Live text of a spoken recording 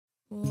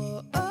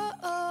Whoa, oh,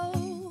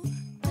 oh.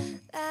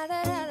 La,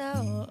 da, da, da,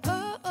 oh,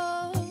 oh,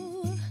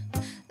 oh.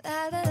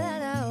 La, da, da,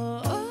 da,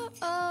 oh, oh,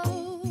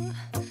 oh.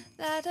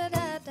 La, da,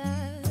 da,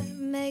 da.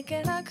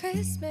 Making our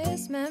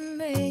Christmas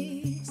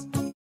memories.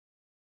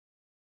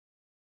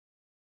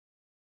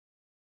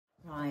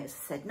 Right, as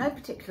I said, no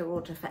particular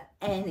order for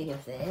any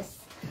of this.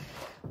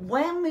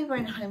 When we were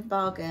in Home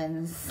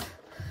Bargains,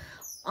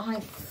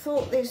 I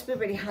thought these would be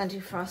really handy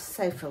for our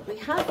sofa. We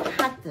have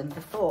had them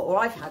before, or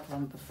I've had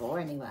one before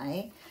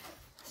anyway.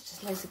 There's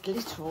just loads of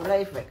glitter all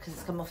over it because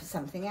it's come off of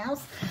something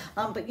else.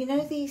 But you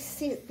know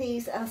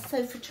these are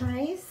sofa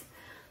trays?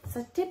 So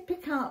I did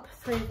pick up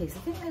 3 of these. I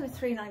think they were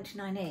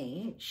 £3.99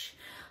 each.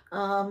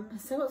 So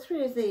I got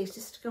 3 of these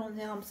just to go on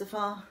the arms of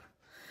our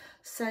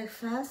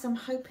sofa. So I'm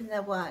hoping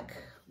they'll work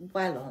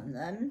well on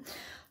them.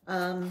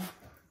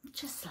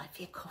 Just like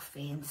for your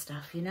coffee and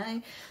stuff, you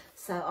know.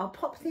 So I'll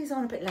pop these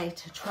on a bit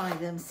later, try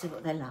them, see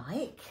what they're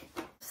like.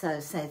 So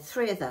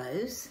 3 of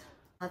those.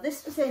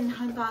 This was in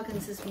Home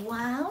Bargains as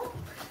well.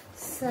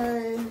 So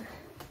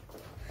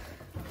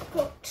I've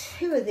got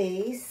 2 of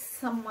these.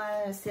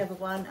 Somewhere is the other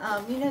one.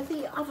 You know,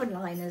 the oven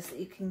liners that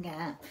you can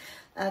get.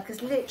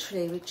 Because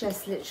literally, we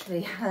just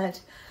literally had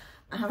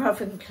our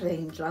oven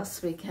cleaned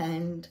last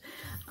weekend.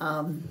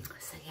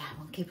 So yeah,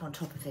 we'll keep on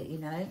top of it, you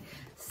know.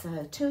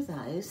 So 2 of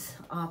those.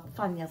 I'll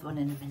find the other one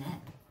in a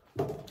minute.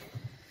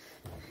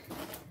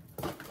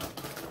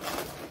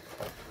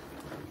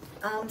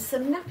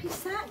 Some nappy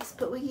sacks,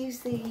 but we use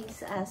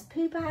these as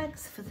poo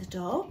bags for the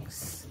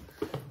dogs.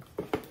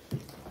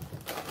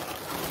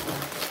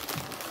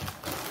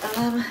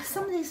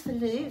 Some of these for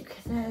Luke.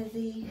 They're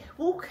the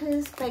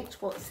Walker's Baked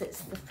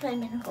Wotsits, the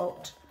flaming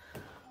hot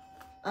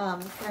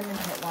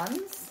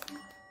ones.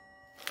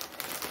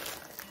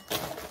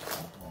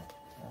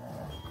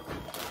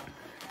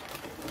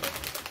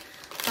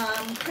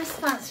 Chris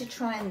fancied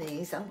trying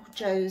these Uncle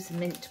Joe's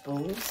mint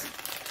balls.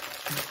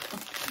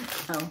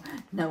 Oh,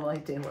 no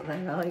idea what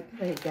they're like.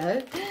 There you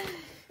go.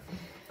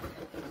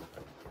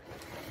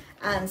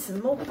 And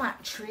some more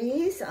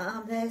batteries.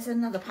 There's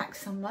another pack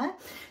somewhere.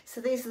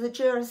 So these are the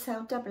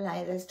Duracell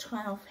AA. There's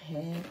 12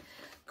 here.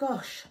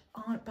 Gosh,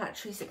 aren't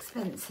batteries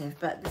expensive?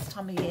 But this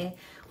time of year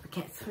we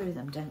get through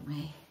them, don't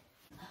we?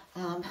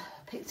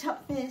 Picked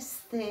up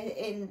this.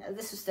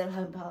 This was still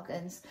Home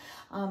Bargains,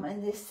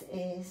 and this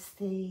is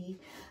a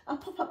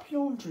pop-up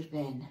laundry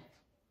bin.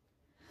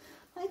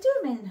 They do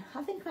them in,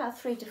 I think, about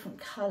 3 different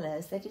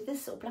colours. They did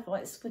this sort of black and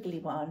white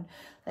squiggly one.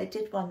 They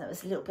did one that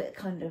was a little bit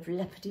kind of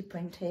leopardy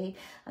printy,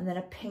 and then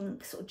a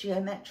pink sort of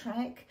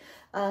geometric.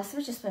 So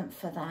we just went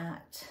for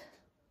that.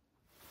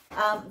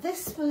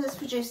 This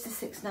was reduced to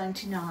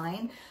 £6.99,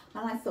 and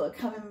I thought it'd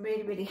come in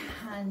really, really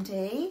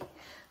handy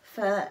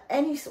for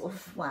any sort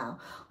of, well,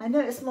 I know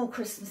it's more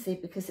Christmassy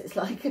because it's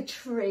like a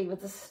tree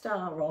with a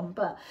star on,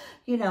 but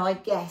you know, I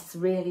guess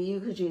really you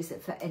could use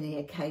it for any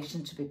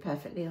occasion, to be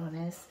perfectly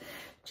honest.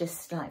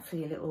 Just like for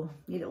your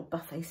little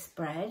buffet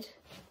spread.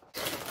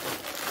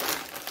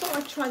 Thought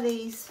I'd try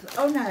these.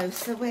 Oh no,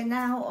 so we're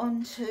now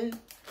on to,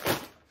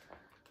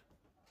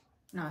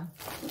 no.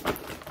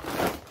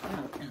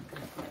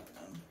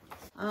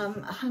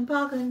 Home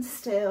Bargains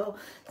still.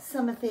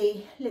 Some of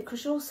the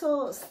licorice all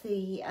sorts,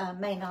 the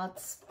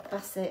Maynard's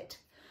Bassett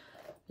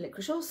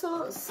licorice all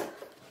sorts.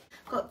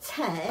 Got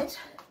Ted,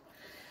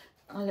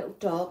 our little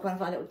dog, one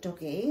of our little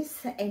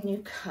doggies, a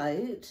new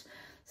coat.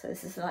 So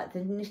this is like the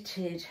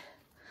knitted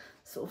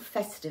sort of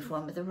festive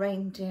one with the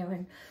reindeer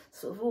and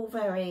sort of all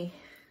very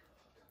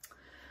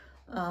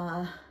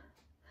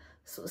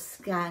sort of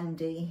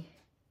Scandi.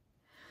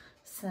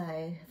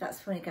 So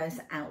that's when he goes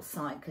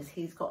outside because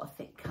he's got a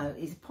thick coat.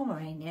 He's a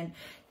Pomeranian,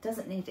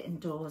 doesn't need it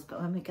indoors,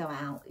 but when we go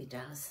out, he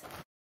does.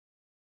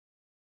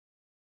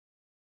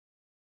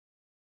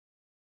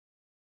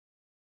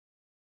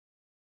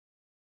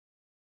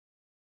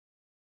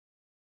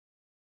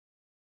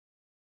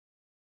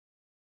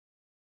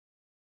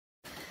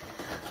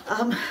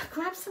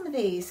 Grab some of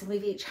these, and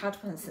we've each had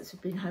one since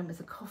we've been home with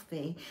a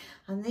coffee.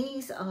 And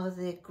these are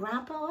the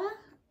Grabber,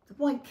 the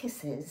White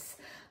Kisses.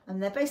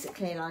 And they're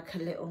basically like a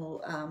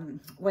little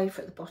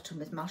wafer at the bottom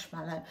with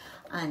marshmallow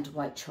and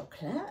white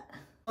chocolate.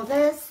 Well,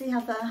 there's the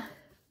other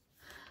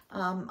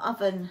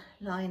oven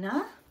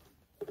liner.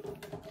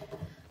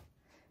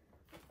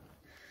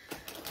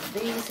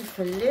 These are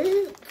for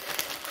Luke.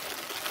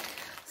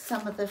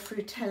 Some of the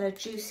Frutella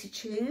Juicy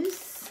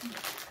Chews.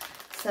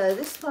 So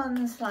this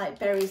one's like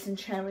berries and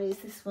cherries.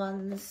 This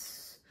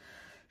one's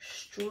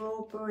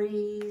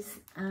strawberries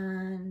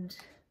and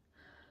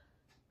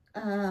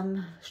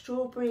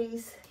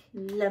strawberries,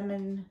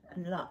 lemon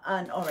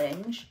and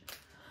orange.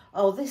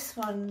 Oh, this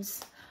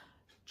one's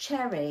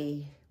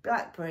cherry,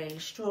 blackberry,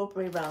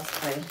 strawberry,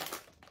 raspberry.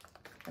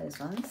 Those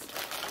ones.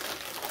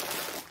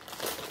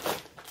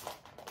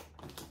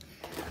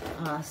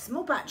 Some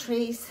more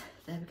batteries.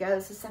 There we go.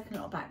 There's the second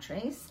lot of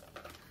batteries.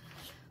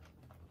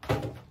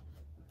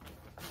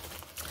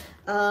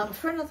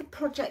 For another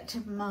project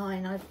of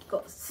mine, I've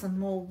got some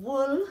more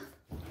wool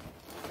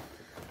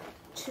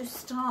to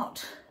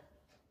start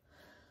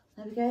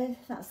There we go,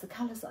 that's the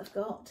colours that I've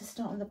got to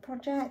start on the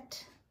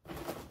project.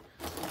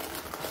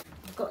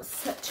 I've got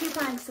 2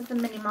 bags of the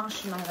mini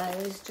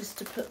marshmallows just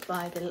to put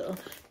by the little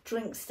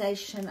drink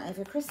station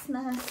over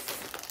Christmas.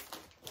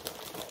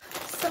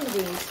 Some of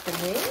these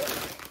for you,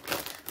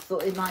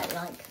 thought you might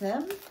like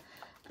them.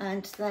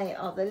 And they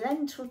are the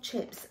lentil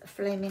chips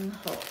flaming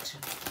hot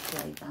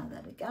flavour.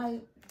 There we go.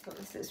 I thought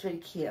this looks really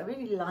cute. I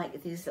really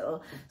like these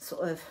little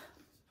sort of,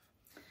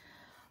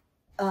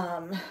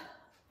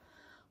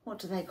 what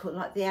do they call it?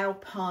 Like the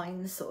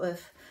alpine sort of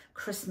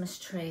Christmas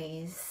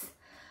trees,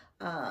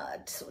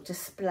 sort of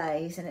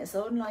displays. And it's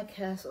on like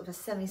a sort of a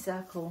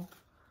semicircle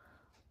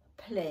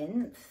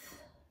plinth.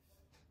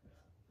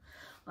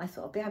 I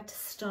thought I'd be able to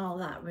style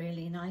that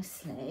really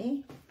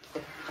nicely.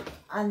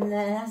 And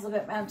then as I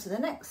went round to the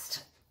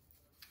next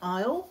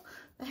aisle,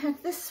 they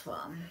had this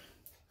one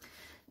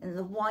in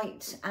the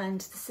white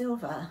and the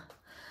silver.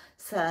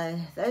 So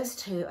those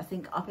two I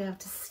think I'll be able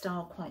to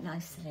style quite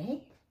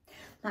nicely.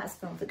 That's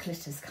where the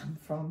glitters come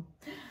from.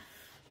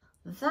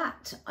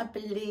 That, I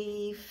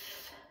believe,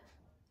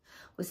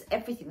 was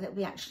everything that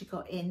we actually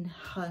got in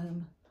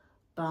Home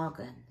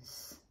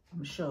Bargains,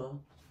 I'm sure.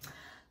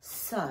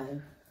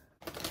 So,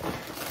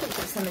 look at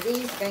some of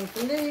these going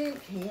for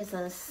Luke. Here's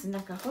a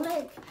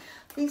Snackaholic.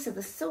 These are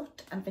the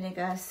salt and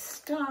vinegar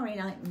Starry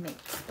Night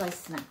Mix by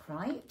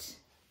Snackrite.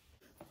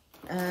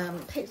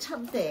 Picked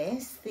up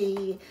this,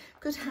 the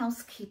Good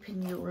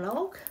Housekeeping Yule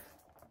Log.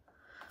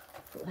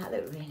 Thought that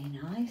looked really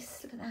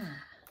nice. Look at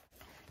that.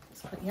 It's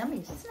quite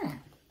yummy, isn't it?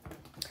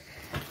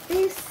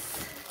 This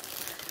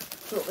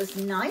thought was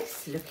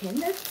nice looking.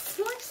 The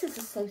slices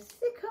are so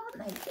thick, aren't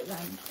they? Look at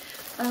them.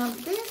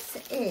 This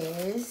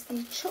is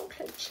the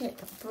chocolate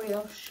chip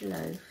brioche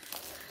loaf.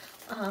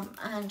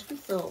 And we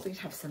thought we'd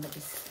have some of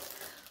this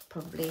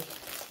probably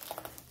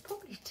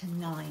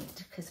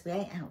tonight because we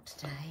ate out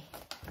today.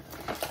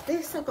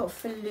 This I got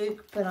for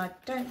Luke, but I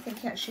don't think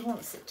he actually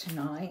wants it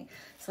tonight.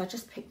 So I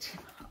just picked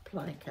him up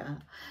like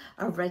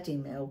a ready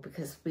meal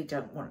because we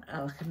don't want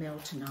like a meal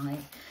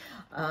tonight.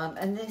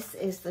 And this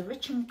is the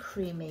Rich and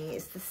Creamy.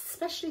 It's the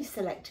specially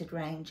selected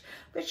range,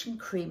 Rich and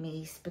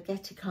Creamy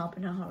Spaghetti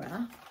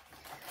Carbonara.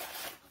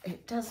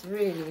 It does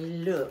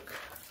really look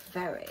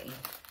very,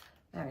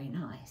 very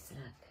nice.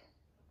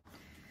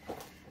 Look.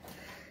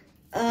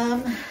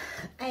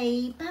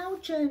 A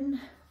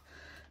Belgian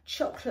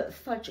chocolate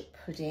fudge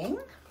pudding,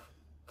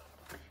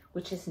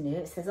 which is new.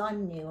 It says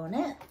I'm new on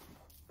it.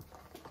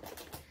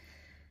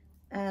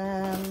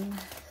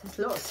 There's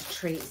lots of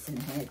treats in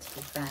here, to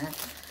be fair.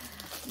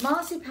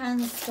 Marzipan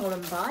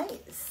Stolen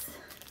Bites.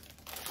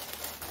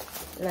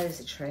 Loads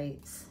of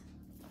treats.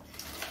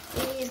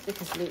 These,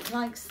 because Luke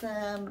likes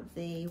them.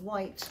 The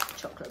white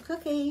chocolate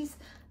cookies.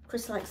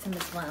 Chris likes them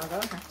as well, though,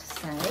 I have to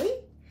say.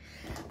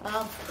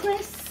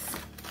 Chris,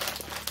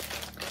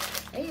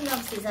 he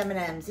loves his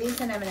M&Ms.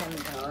 He's an M&M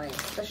guy,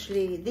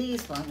 especially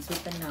these ones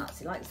with the nuts.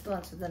 He likes the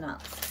ones with the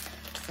nuts.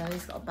 So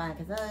he's got a bag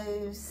of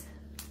those.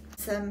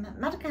 Some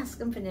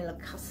Madagascar vanilla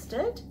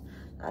custard.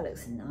 That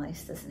looks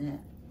nice, doesn't it?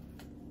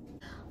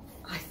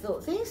 I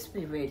thought these would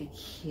be really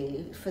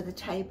cute for the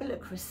table at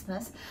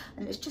Christmas.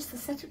 And it's just a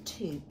set of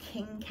 2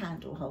 king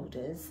candle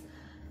holders.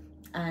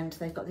 And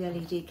they've got the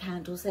LED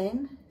candles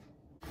in.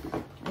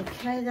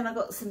 Okay, then I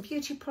got some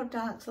beauty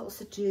products, lots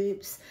of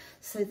dupes.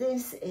 So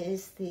this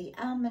is the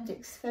Almond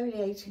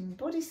Exfoliating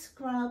Body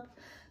Scrub,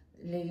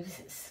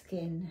 leaves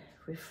skin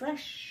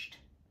refreshed.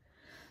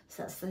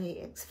 So that's the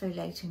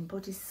Exfoliating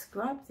Body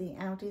Scrub, the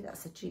Aldi.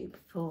 That's a dupe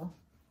for,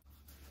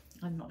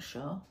 I'm not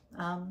sure.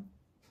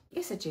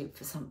 It's a dupe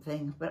for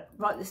something, but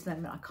right this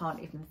moment I can't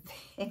even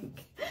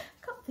think.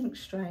 Can't think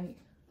straight.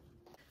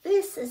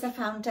 This is a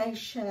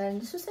foundation.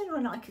 This was the only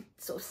one I could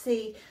sort of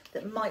see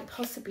that might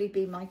possibly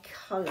be my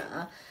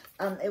colour.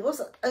 It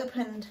was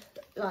opened,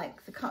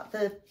 like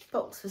the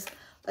box was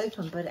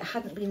open, but it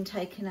hadn't been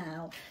taken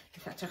out. In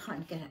fact, I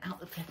can't get it out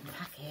the flipping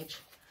package.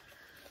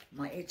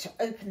 Might need to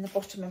open the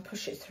bottom and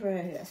push it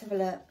through. Let's have a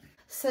look.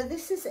 So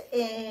this is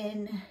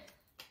in,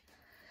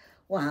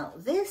 wow,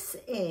 this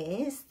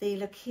is the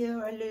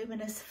Lacura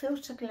Luminous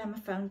Filter Glamour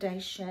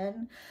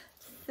Foundation,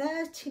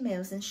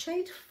 30ml in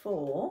shade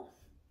 4.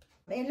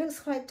 It looks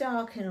quite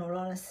dark in all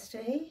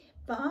honesty,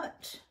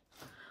 but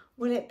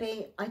will it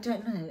be? I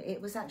don't know. It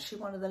was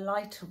actually one of the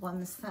lighter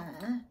ones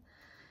there.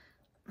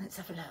 Let's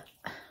have a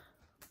look.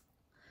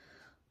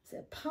 Is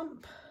it a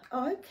pump?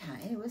 Oh,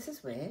 okay. Well, this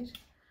is weird.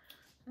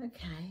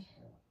 Okay.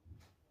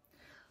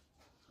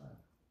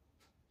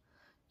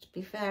 To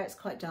be fair, it's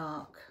quite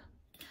dark.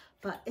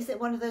 But is it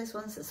one of those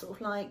ones that's sort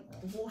of like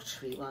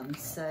watery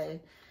ones? So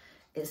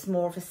it's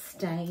more of a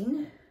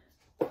stain.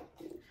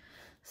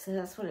 So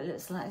that's what it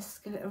looks like. Let's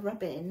give it a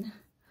rub in.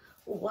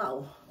 Oh,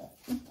 wow.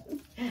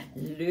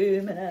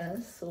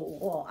 Luminous or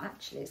what?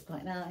 Actually, it's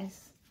quite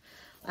nice.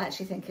 I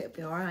actually think it would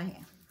be all right.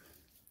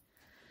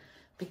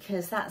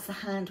 Because that's the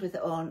hand with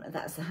it on,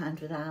 that's the hand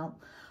without.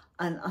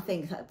 And I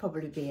think that'd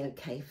probably be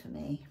okay for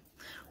me.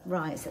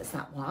 Right, so it's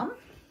that one.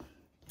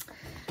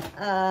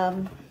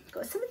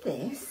 Got some of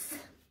this.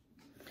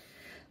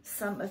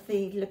 some of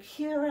the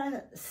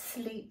Lecura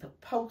Sleep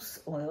Pulse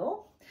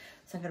Oil.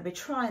 So I'm going to be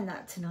trying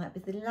that tonight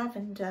with the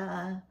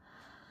lavender,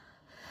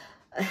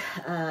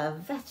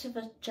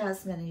 vetiver,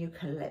 jasmine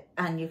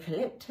and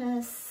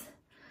eucalyptus.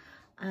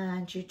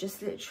 And you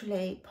just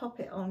literally pop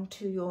it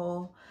onto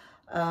your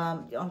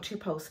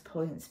pulse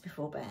points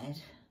before bed.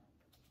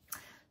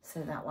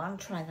 So that one,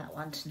 try that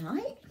one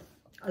tonight,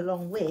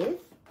 along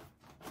with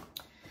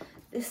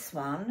this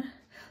one,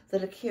 the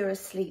Lecura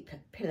Sleep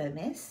Pillow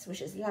Mist,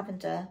 which is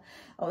lavender.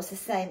 Oh, it's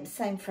the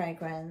same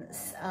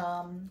fragrance.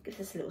 Give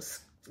this a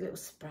little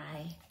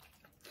spray.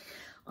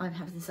 I'm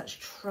having such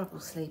trouble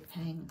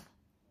sleeping.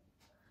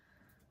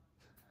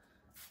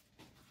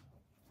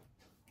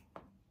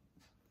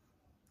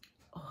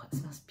 Oh, it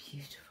smells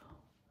beautiful.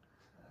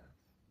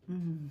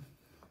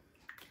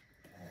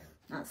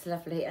 That's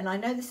lovely. And I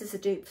know this is a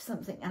dupe for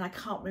something, and I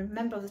can't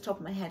remember off the top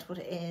of my head what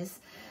it is.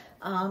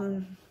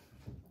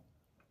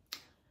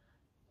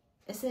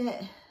 Is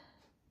it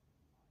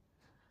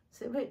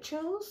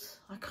Rituals?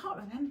 I can't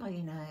remember,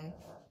 you know.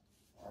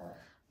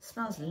 It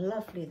smells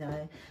lovely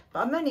though. But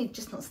I'm only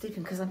just not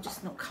sleeping because I'm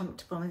just not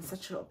comfortable. I'm in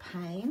such a lot of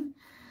pain.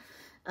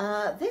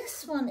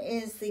 This one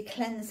is the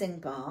Cleansing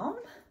Balm.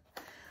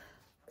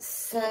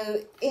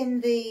 So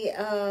in the,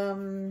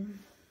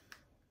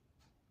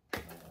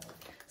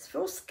 it's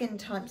for all skin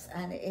types,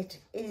 and it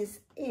is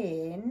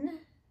in,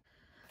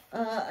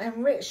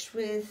 enriched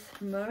with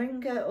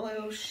moringa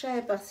oil, shea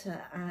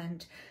butter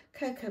and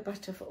cocoa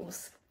butter for all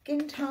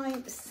skin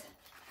types.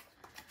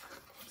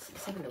 So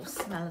let's have a little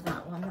smell of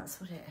that one.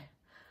 That's what it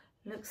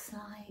looks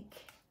like.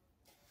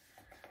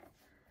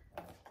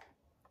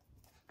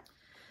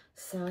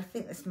 So I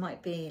think this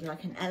might be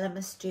like an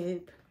Elemis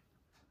dupe.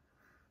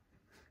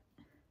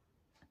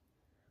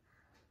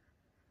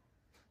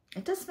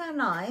 It does smell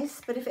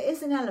nice, but if it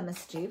is an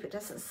Elemis dupe, it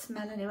doesn't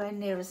smell anywhere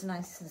near as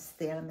nice as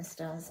the Elemis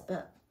does,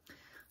 but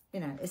you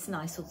know, it's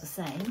nice all the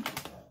same.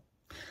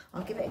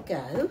 I'll give it a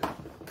go.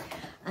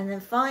 And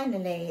then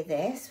finally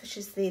this, which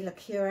is the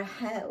Lecura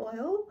Hair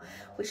Oil,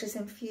 which is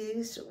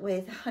infused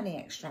with honey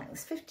extract.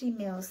 There's 50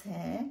 ml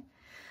here,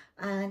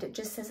 and it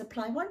just says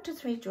apply 1 to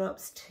 3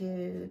 drops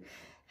to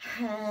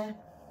hair.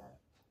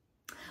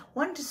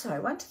 1 to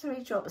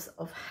 3 drops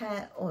of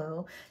hair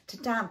oil to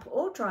damp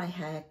or dry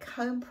hair.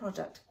 Comb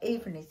product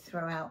evenly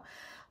throughout,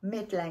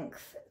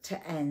 mid-length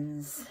to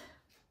ends.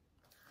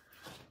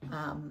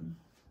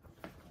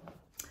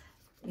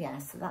 Yeah,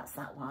 so that's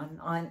that one.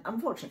 I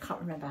unfortunately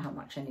can't remember how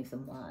much any of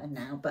them were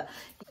now, but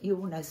you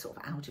all know sort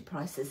of Aldi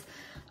prices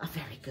are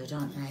very good,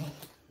 aren't they?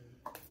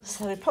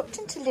 So we popped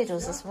into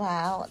Lidl's as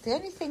well. The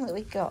only thing that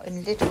we got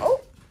in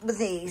Lidl were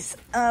these.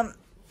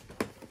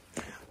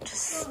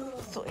 Just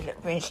thought it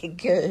looked really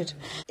good.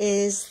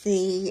 Is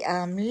the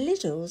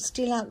Lidl's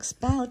Deluxe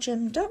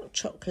Belgian Dark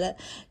Chocolate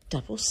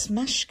Double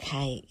Smash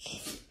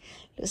Cake.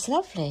 Looks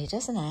lovely,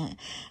 doesn't it?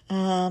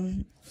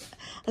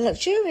 A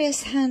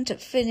luxurious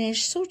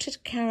hand-finished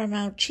salted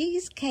caramel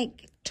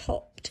cheesecake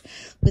topped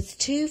with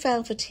 2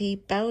 velvety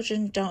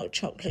Belgian dark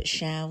chocolate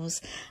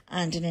shells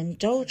and an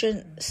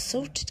indulgent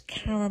salted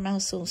caramel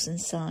sauce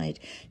inside.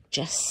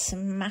 Just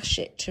smash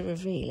it to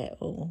reveal it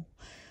all.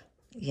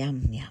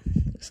 Yum, yum.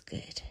 Looks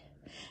good.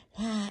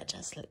 That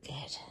does look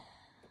good.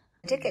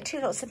 I did get 2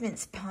 lots of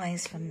mince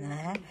pies from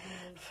there,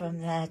 from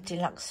their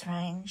deluxe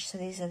range. So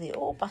these are the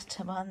all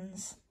butter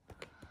ones.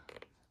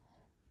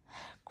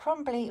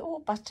 Crumbly all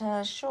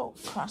butter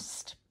short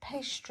crust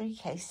pastry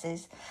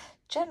cases,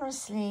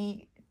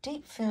 generously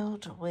deep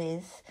filled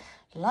with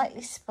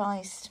lightly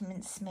spiced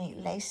mincemeat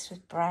laced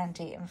with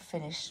brandy and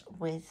finished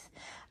with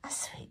a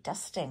sweet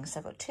dusting. So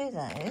I've got 2 of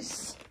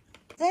those.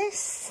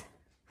 This,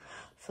 I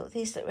thought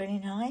these look really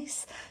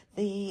nice.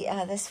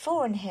 There's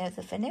 4 in here,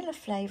 the vanilla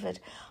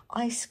flavoured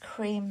ice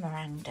cream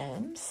meringue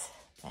domes.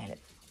 They look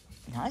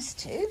nice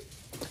too.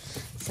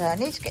 So I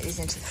need to get these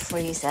into the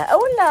freezer.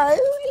 Oh, hello.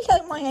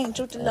 Hello, my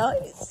angel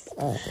delights.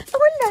 Oh,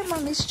 hello,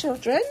 mummy's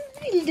children.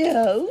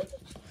 Hello. What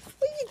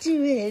are you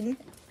doing?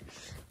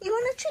 You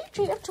want a treat?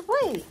 You have to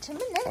wait a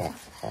minute.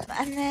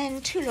 And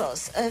then 2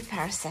 lots of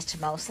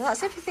paracetamol. So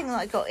that's everything that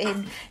I got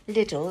in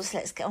Lidl's.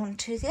 Let's get on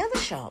to the other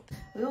shop.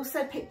 We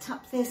also picked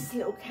up this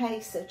little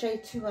case of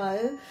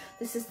J2O.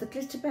 This is the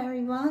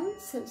glitterberry one.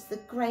 So it's the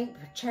grape,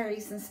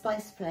 cherries and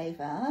spice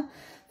flavour.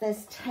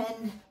 There's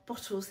 10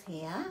 bottles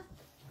here.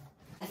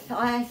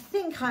 I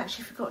think I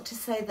actually forgot to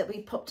say that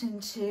we popped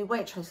into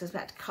Waitrose because we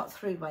had to cut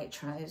through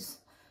Waitrose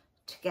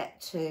to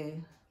get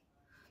to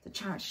the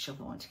charity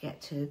shop I want to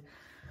get to.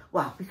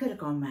 Well, we could have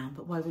gone round,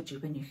 but why would you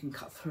when you can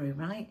cut through,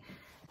 right?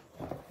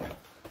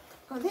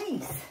 Got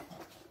these.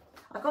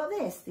 I got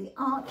this, the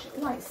Arch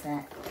light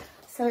set.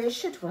 So it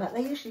should work.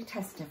 They usually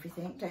test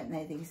everything, don't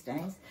they, these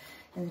days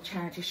in the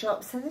charity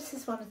shop. So this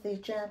is one of the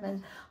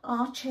German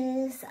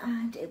arches,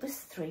 and it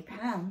was £3.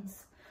 I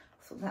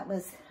thought that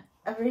was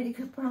a really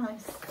good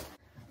price.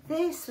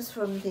 This was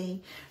from the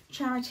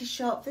charity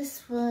shop.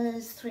 This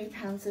was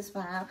 £3 as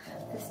well.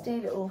 This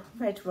dear little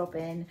red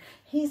robin.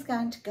 He's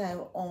going to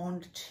go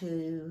on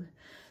to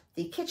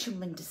the kitchen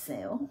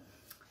windowsill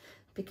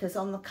because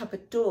on the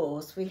cupboard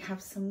doors we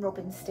have some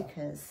robin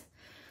stickers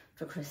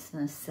for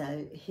Christmas,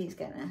 so he's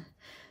gonna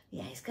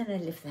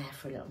live there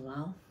for a little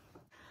while.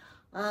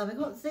 We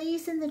got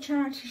these in the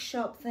charity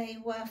shop. They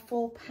were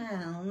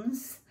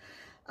 £4,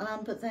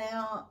 but they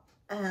are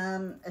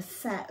a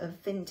set of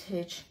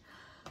vintage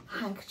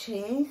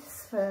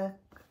handkerchiefs for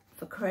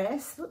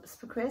Chris.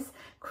 For Chris.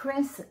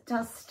 Chris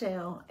does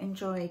still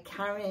enjoy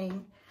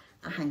carrying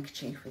a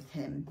handkerchief with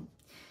him.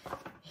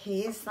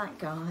 He is that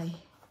guy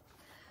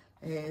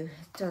who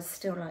does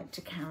still like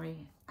to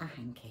carry a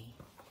hanky.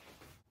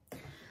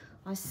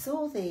 I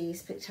saw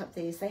these, picked up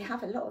these. They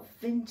have a lot of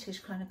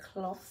vintage kind of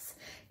cloths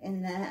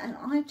in there, and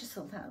I just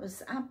thought that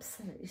was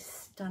absolutely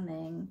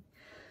stunning,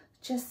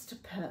 just to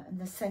put in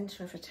the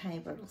centre of a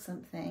table or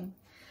something.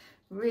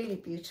 Really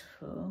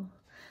beautiful.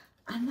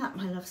 And that,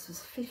 my loves,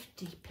 was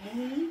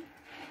 50p.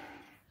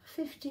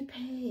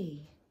 50p.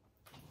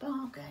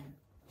 Bargain.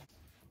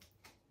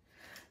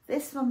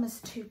 This one was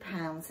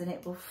 £2, and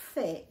it will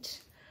fit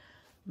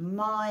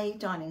my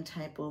dining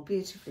table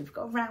beautifully. We've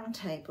got a round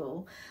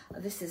table.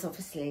 This is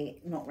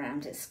obviously not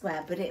round, it's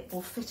square, but it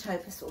will fit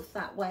over sort of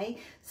that way.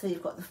 So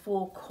you've got the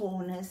 4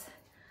 corners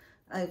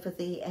over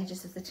the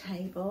edges of the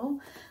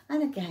table.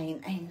 And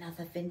again,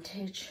 another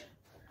vintage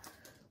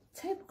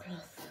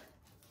tablecloth.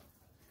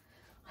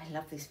 I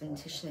love these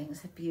vintage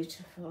things, they're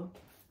beautiful.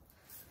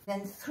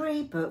 Then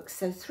 3 books,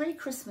 so 3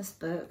 Christmas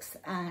books,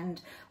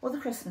 and all the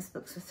Christmas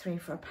books were 3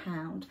 for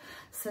 £1.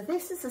 So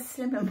this is a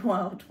Slim and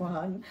Wild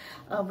one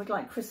with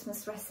like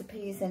Christmas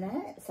recipes in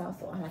it. So I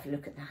thought I'll have a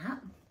look at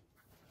that.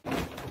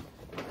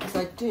 Because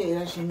I do,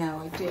 as you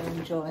know, I do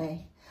enjoy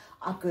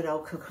a good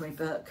old cookery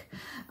book.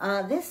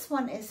 This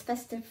one is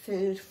festive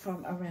food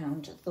from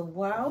around the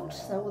world.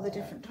 So all the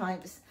different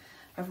types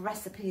of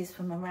recipes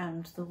from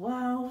around the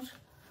world.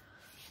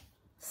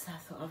 So I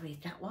thought I'll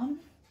read that one.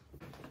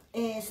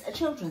 Is a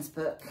children's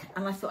book,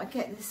 and I thought I'd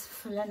get this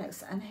for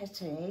Lennox and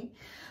Hetty,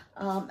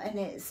 and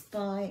it's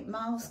by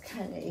Miles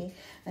Kelly,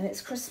 and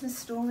it's Christmas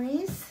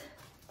stories.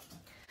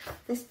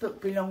 This book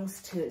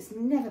belongs to, it's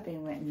never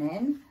been written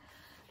in.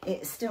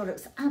 It still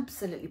looks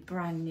absolutely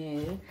brand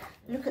new.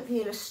 Look at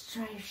the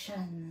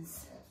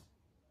illustrations.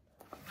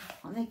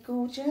 Aren't they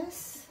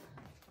gorgeous?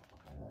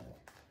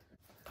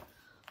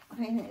 I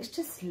mean, it's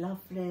just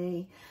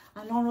lovely.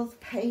 And on all the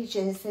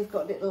pages, they've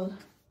got little,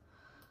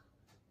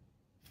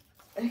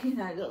 you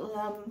know,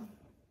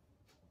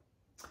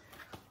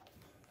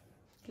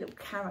 little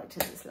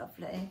characters. It's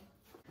lovely.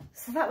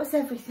 So that was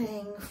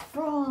everything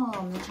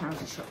from the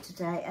charity shop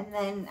today. And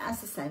then,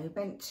 as I say, we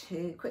went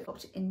to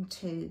popped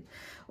into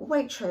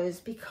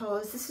Waitrose,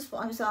 because this is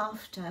what I was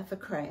after for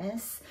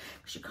Chris,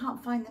 because you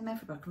can't find them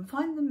everywhere. I can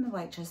find them in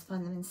Waitrose,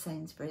 find them in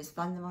Sainsbury's,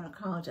 find them on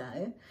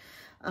Ocado,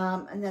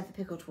 and they're the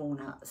pickled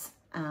walnuts.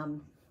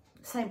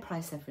 Same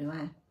price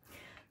everywhere.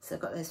 So I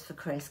got those for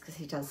Chris because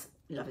he does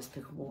love his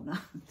pickled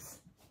walnuts.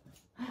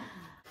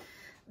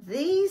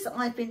 These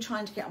I've been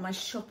trying to get on my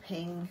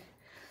shopping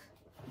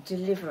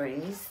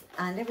deliveries,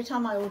 and every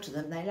time I order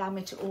them, they allow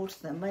me to order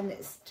them when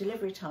it's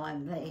delivery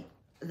time.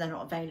 They're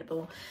not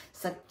available,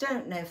 so I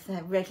don't know if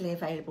they're readily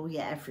available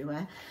yet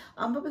everywhere.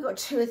 But we've got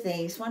 2 of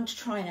these, one to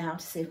try now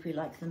to see if we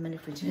like them, and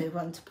if we do,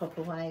 one to pop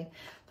away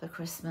for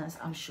Christmas.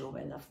 I'm sure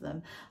we'll love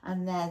them.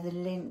 And they're the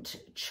Lindt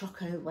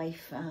Choco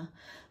Wafer.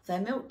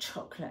 They're milk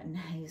chocolate and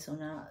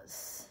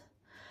hazelnuts,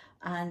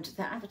 and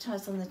they're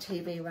advertised on the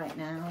TV right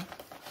now.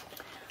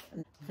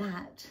 And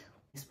that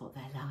is what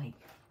they're like.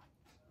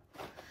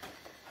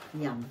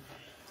 Yum.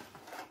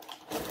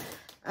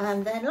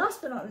 And then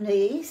last but not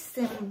least,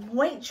 in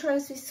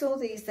Waitrose, we saw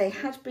these. They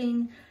had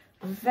been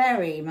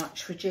very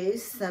much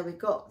reduced, so we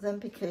got them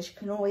because you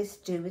can always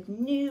do with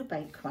new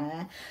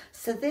bakeware.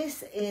 So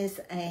this is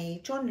a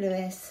John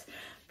Lewis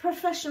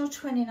professional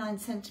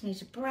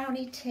 29cm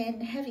brownie tin,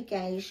 heavy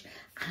gauge,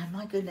 and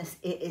my goodness,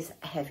 it is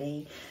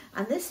heavy.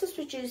 And this was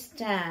reduced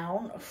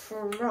down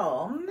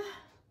from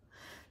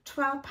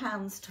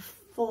 £12 to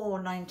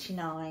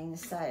 £4.99,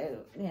 so,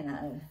 you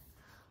know,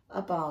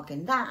 a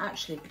bargain. That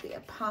actually could be a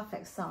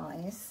perfect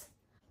size,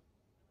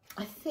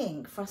 I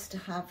think, for us to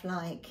have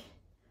like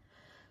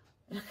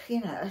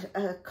you know,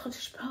 a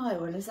cottage pie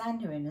or a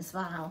lasagna in as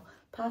well.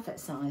 Perfect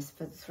size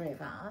for the 3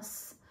 of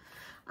us.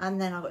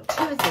 And then I've got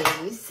 2 of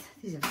these.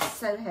 These are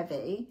so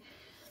heavy.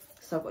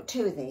 So I've got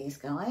 2 of these,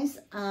 guys.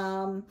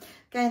 Again,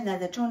 they're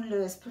the John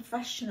Lewis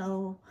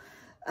Professional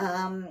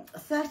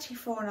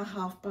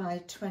 34.5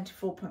 by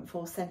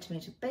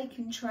 24.4cm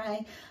baking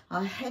tray.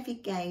 Our heavy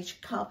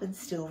gauge carbon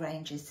steel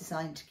range is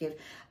designed to give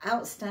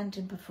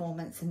outstanding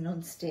performance and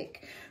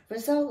non-stick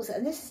results,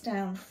 and this is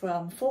down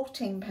from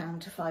 £14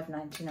 to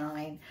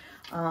 £5.99.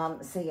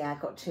 So yeah, I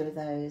got 2 of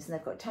those, and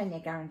they've got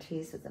 10-year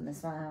guarantees with them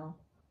as well.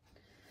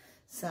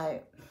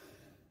 So,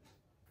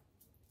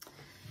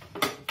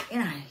 you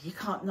know, you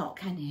can't not,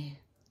 can you?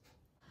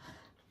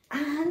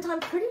 And I'm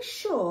pretty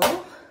sure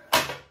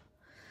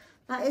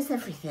that is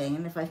everything,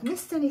 and if I've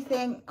missed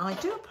anything, I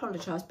do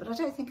apologise, but I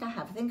don't think I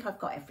have. I think I've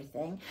got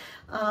everything.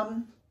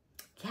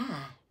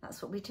 Yeah,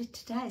 that's what we did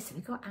today. So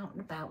we got out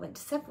and about, went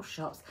to several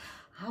shops.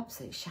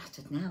 Absolutely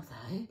shattered now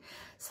though,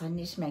 so I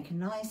need to make a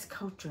nice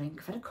cold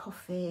drink. I've had a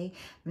coffee,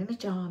 I'm in my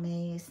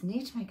jammies,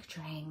 need to make a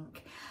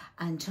drink,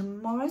 and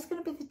tomorrow's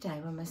going to be the day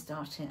when we're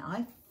starting,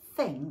 I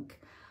think,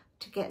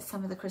 to get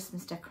some of the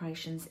Christmas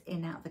decorations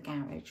in out of the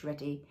garage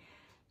ready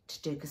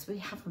to do, because we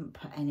haven't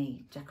put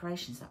any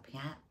decorations up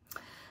yet.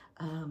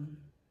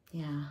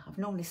 Yeah, I've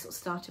normally sort of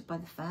started by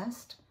the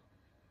 1st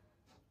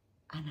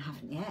and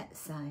haven't yet,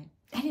 so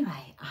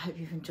anyway, I hope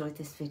you've enjoyed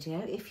this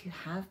video. If you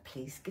have,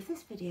 please give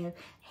this video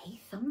a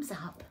thumbs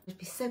up. I'd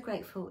be so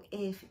grateful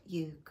if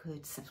you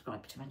could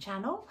subscribe to my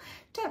channel.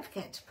 Don't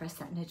forget to press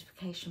that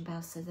notification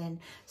bell, so then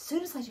as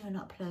soon as I do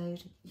an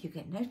upload, you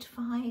get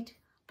notified.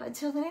 But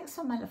until the next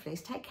one, my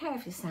lovelies, take care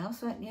of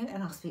yourselves, won't you?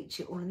 And I'll speak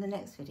to you all in the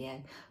next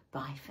video.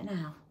 Bye for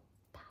now.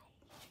 Bye.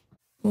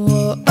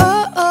 Whoa,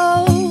 oh,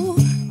 oh,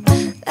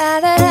 da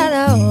da da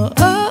da,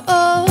 oh,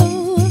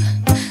 oh,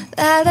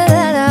 da da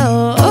da da,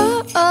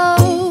 oh,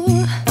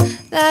 oh,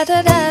 da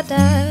da da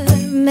da,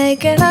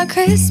 making our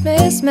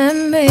Christmas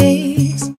memories.